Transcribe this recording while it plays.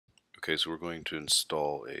Okay, so we're going to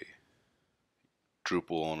install a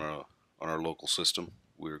Drupal on our local system.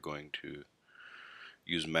 We're going to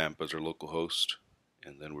use MAMP as our local host,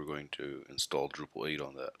 and then we're going to install Drupal 8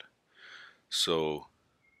 on that. So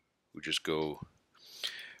we just go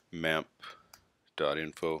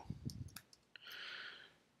mamp.info,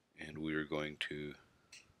 and we are going to,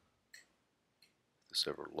 if this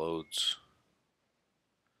ever loads.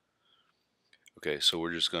 Okay, so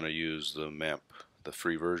we're just going to use the MAMP, the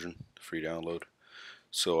free version, the free download.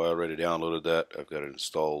 So I already downloaded that. I've got it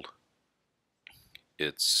installed.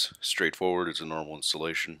 It's straightforward. It's a normal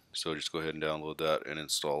installation. So just go ahead and download that and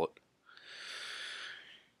install it.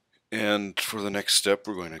 And for the next step,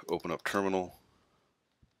 we're going to open up Terminal.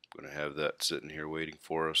 I'm going to have that sitting here waiting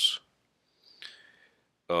for us.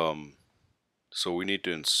 So we need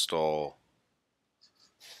to install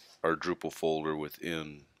our Drupal folder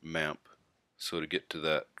within MAMP. So to get to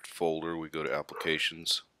that folder, we go to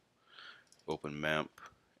Applications, open MAMP,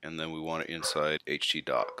 and then we want it inside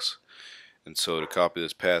htdocs. And so to copy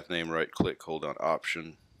this path name, right click, hold down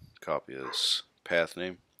Option, copy this path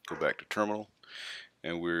name, go back to Terminal,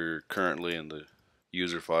 and we're currently in the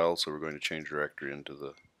user file, so we're going to change directory into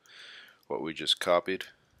the what we just copied,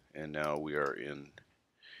 and now we are in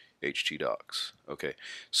htdocs. Okay,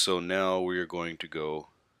 so now we are going to go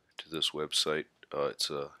to this website.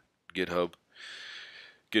 It's a GitHub,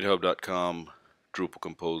 github.com Drupal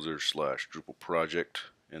composer / Drupal project,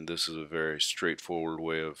 and this is a very straightforward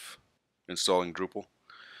way of installing Drupal.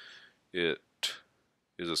 It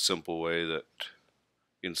is a simple way that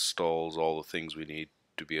installs all the things we need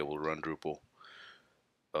to be able to run Drupal.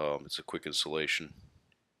 It's a quick installation,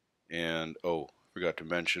 and forgot to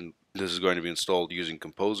mention, this is going to be installed using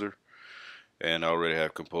Composer, and I already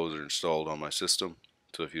have Composer installed on my system,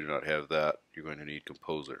 so if you do not have that, you're going to need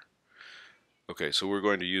Composer. Okay, so we're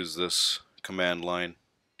going to use this command line,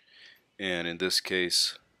 and in this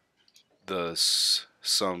case the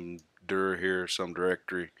some dir here, some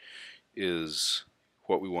directory, is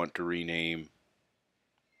what we want to rename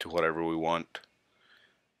to whatever we want.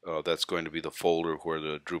 That's going to be the folder where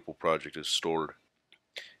the Drupal project is stored.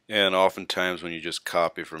 And oftentimes when you just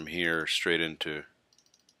copy from here straight into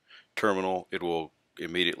Terminal, it will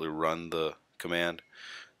immediately run the command.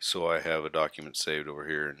 So I have a document saved over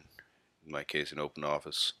here, in my case in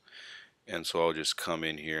OpenOffice, and so I'll just come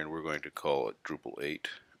in here and we're going to call it Drupal 8.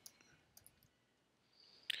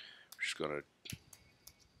 We're just going to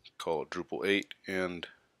call it Drupal 8, and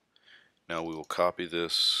now we will copy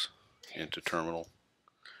this into Terminal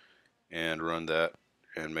and run that,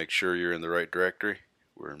 and make sure you're in the right directory.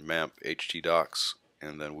 We're in MAMP htdocs,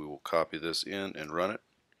 and then we will copy this in and run it,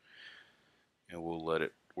 and we'll let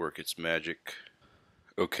it work its magic.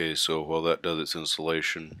 Okay, so while that does its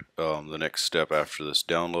installation, the next step after this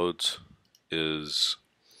downloads is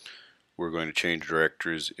we're going to change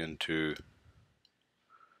directories into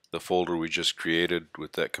the folder we just created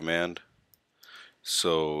with that command.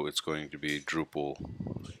 So it's going to be Drupal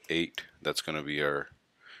 8. That's going to be our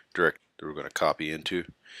directory that we're going to copy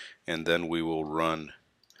into, and then we will run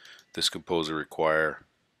this composer require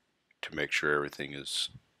to make sure everything is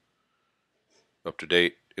up to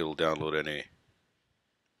date. It'll download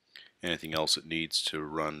anything else it needs to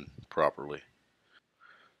run properly.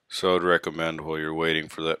 So I'd recommend, while you're waiting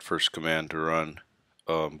for that first command to run,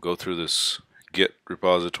 go through this Git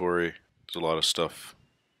repository. There's a lot of stuff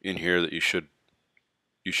in here that you should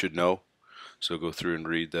know, so go through and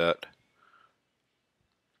read that.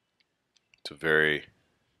 It's a very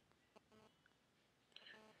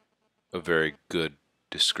good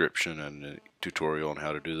description and a tutorial on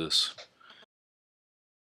how to do this.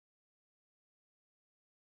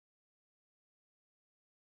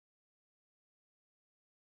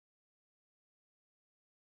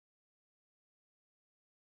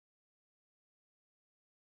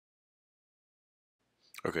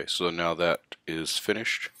 Okay, so now that is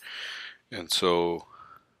finished, and so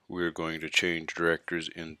we're going to change directories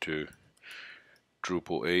into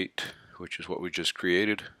Drupal 8, which is what we just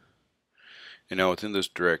created. And now within this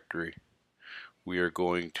directory, we are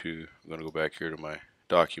going to, I'm going to go back here to my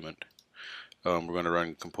document. We're going to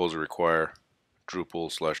run composer require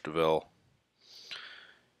Drupal / devel,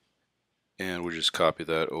 and we'll just copy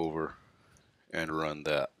that over and run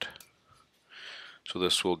that. So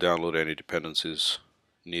this will download any dependencies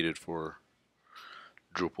needed for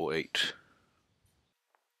Drupal 8.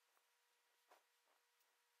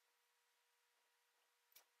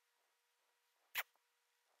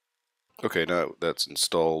 Okay, now that's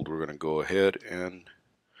installed, we're going to go ahead and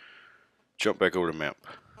jump back over to MAMP.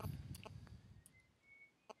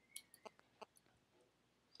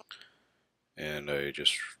 And I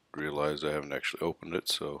just realized I haven't actually opened it,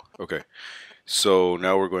 so okay. So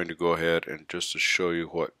now we're going to go ahead and just to show you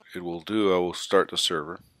what it will do, I will start the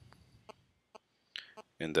server,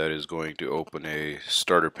 and that is going to open a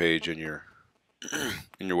starter page in your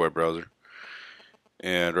web browser.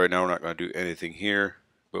 And right now we're not going to do anything here,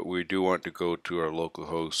 but we do want to go to our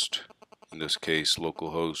localhost, in this case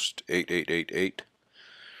localhost 8888,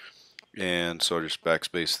 and so just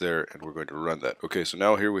backspace there, and we're going to run that. Okay, so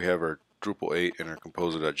now here we have our Drupal 8 and our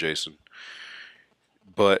composer.json,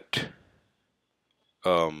 but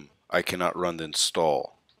I cannot run the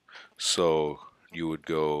install. So you would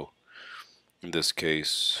go, in this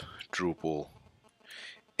case, Drupal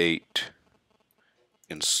 8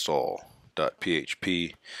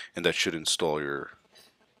 install.php, and that should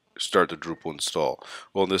start the Drupal install.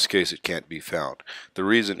 Well, in this case it can't be found. The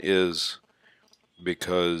reason is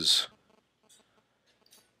because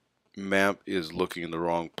MAMP is looking in the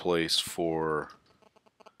wrong place for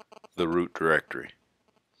the root directory.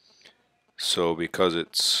 So because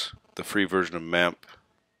it's the free version of MAMP,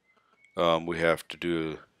 we have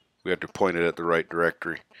to point it at the right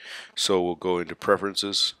directory. So we'll go into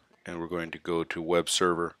preferences, and we're going to go to web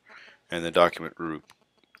server, and the document group,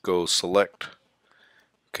 go select.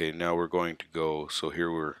 Okay, now we're going to go, so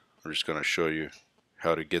here we're just going to show you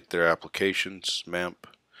how to get their applications, MAMP,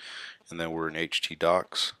 and then we're in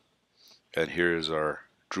htdocs, and here is our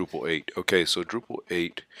Drupal 8. Okay, so Drupal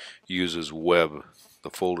 8 uses web, the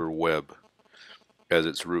folder web, as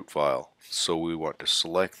its root file. So we want to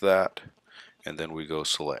select that, and then we go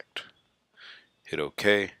select. Hit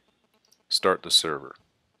OK, start the server.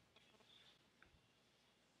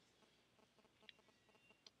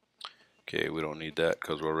 Okay, we don't need that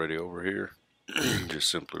because we're already over here. Just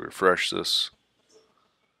simply refresh this.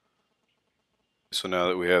 So now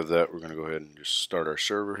that we have that, we're going to go ahead and just start our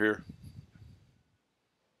server here.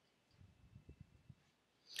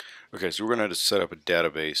 Okay, so we're going to have to set up a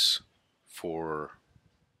database for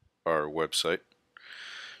our website.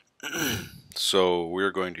 So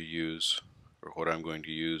we're going to use, or what I'm going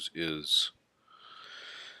to use, is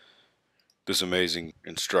this amazing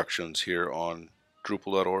instructions here on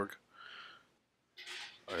Drupal.org.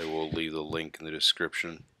 I will leave the link in the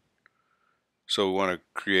description. So we want to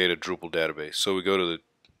create a Drupal database. So we go to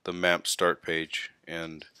the MAMP start page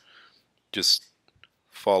and just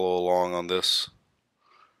follow along on this.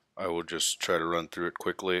 I will just try to run through it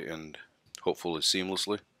quickly and hopefully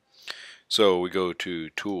seamlessly. So we go to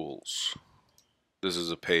Tools. This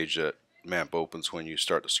is a page that MAMP opens when you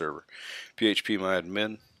start the server.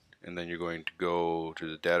 phpMyAdmin, and then you're going to go to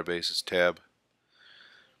the Databases tab.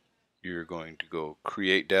 You're going to go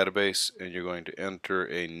Create Database, and you're going to enter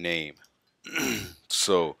a name.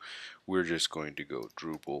 So we're just going to go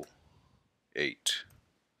Drupal 8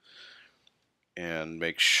 and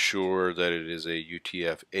make sure that it is a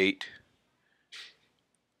UTF-8,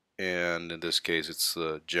 and in this case it's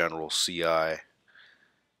the general CI.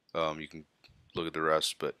 You can look at the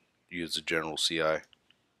rest, but use the general CI.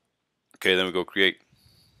 Okay, then we go create.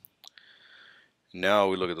 Now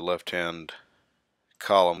we look at the left hand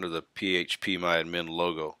column under the phpMyAdmin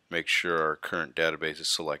logo. Make sure our current database is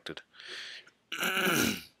selected.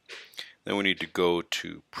 Then we need to go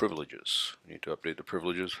to privileges. We need to update the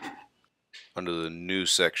privileges. Under the new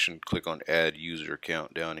section, click on add user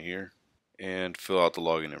account down here and fill out the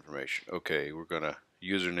login information. Okay, we're gonna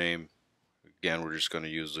username, again we're just gonna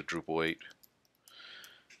use the Drupal 8,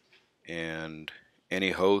 and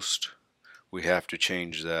any host we have to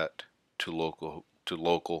change that to local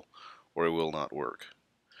or it will not work.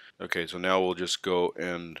 Okay, so now we'll just go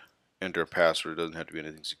and enter a password. It doesn't have to be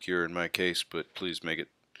anything secure in my case, but please make it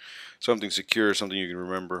something secure, something you can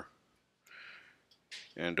remember,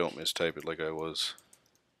 and don't mistype it like I was.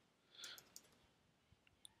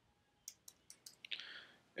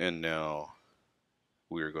 And now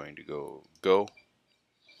we are going to go.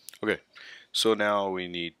 Okay, so now we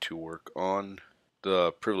need to work on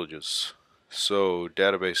the privileges. So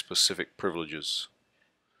database specific privileges.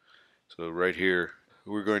 So right here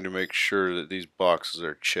we're going to make sure that these boxes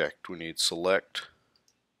are checked. We need select,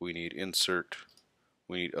 we need insert,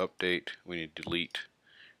 we need update, we need delete,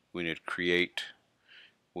 we need create,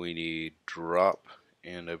 we need drop,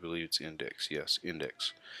 and I believe it's index. Yes,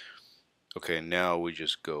 index. Okay, now we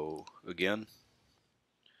just go again.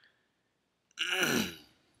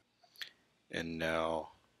 And now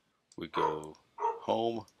we go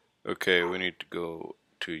home. Okay, we need to go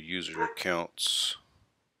to user accounts.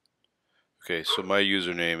 Okay, so my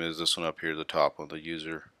username is this one up here, the top one, the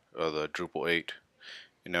user of the Drupal 8.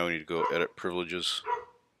 And now we need to go edit privileges.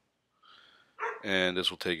 And this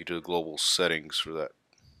will take you to the global settings for that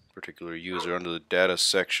particular user. Under the data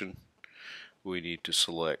section, we need to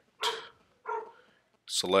select,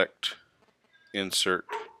 insert,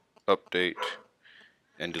 update,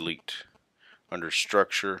 and delete. Under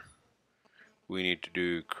structure, we need to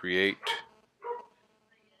do create,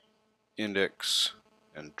 index,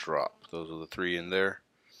 and drop. Those are the three in there.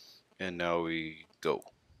 And now we go.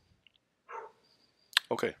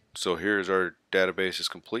 Okay, so here's our database is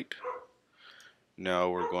complete. Now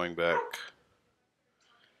we're going back,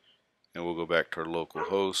 and we'll go back to our local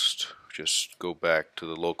host. Just go back to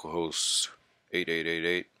the local host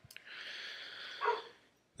 8888.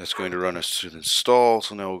 That's going to run us through the install.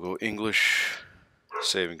 So now we'll go English,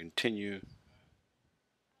 save and continue.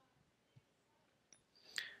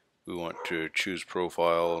 We want to choose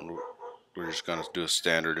profile, and we're just going to do a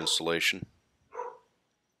standard installation.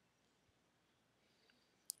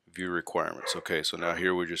 View requirements. Okay, so now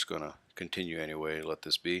here we're just going to continue anyway, let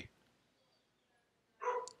this be.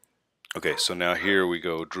 Okay, so now here we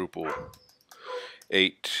go Drupal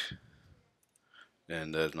 8,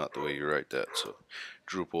 and that's not the way you write that, so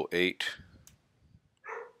Drupal 8.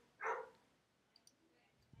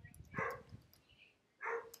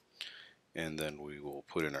 And then we will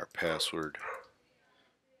put in our password,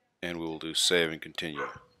 and we will do save and continue.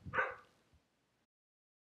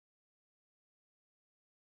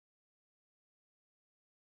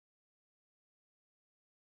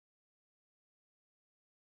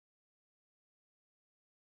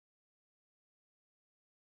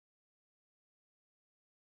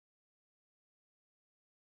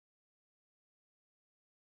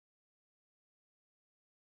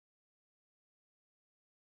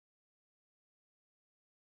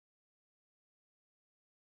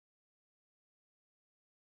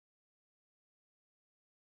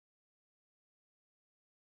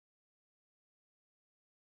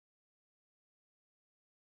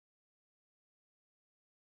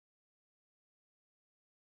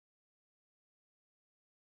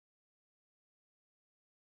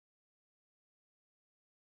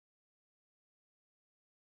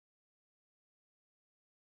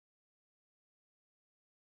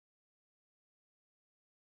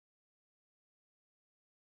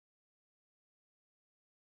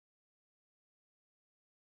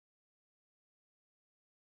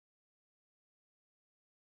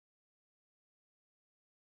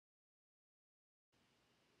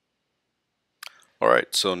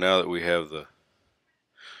 Alright, so now that we have the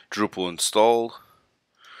Drupal installed,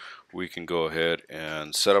 we can go ahead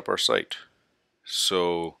and set up our site.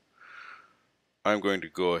 So I'm going to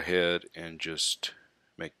go ahead and just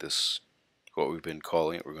make this what we've been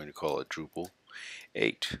calling it. We're going to call it Drupal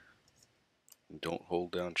 8. And don't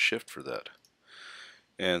hold down shift for that.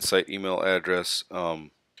 And site email address.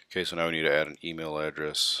 Okay, so now we need to add an email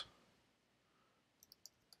address.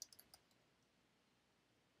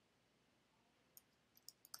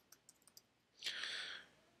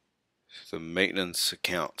 The maintenance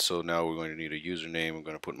account. So now we're going to need a username. I'm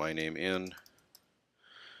going to put my name in,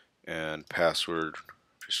 and password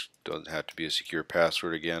just doesn't have to be a secure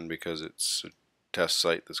password again because it's a test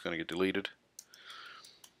site that's going to get deleted.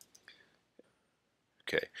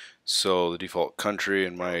 Okay, so the default country,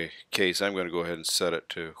 in my case, I'm going to go ahead and set it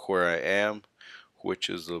to where I am, which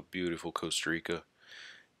is the beautiful Costa Rica,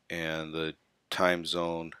 and the time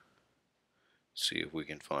zone. See if we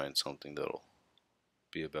can find something that'll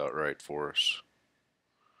be about right for us.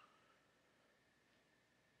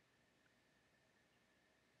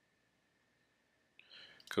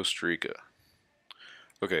 Costa Rica.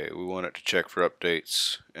 Okay, we want it to check for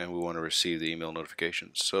updates, and we want to receive the email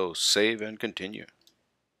notifications. So save and continue.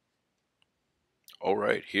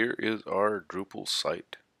 Alright, here is our Drupal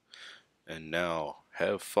site. And now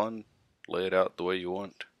have fun, lay it out the way you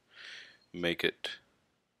want. Make it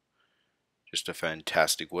just a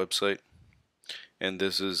fantastic website. And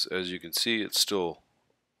this is, as you can see, it's still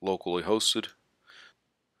locally hosted.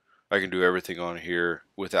 I can do everything on here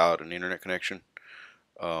without an internet connection.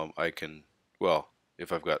 I can, well,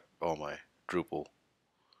 if I've got all my Drupal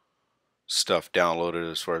stuff downloaded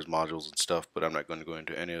as far as modules and stuff, but I'm not going to go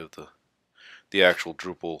into any of the actual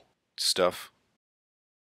Drupal stuff.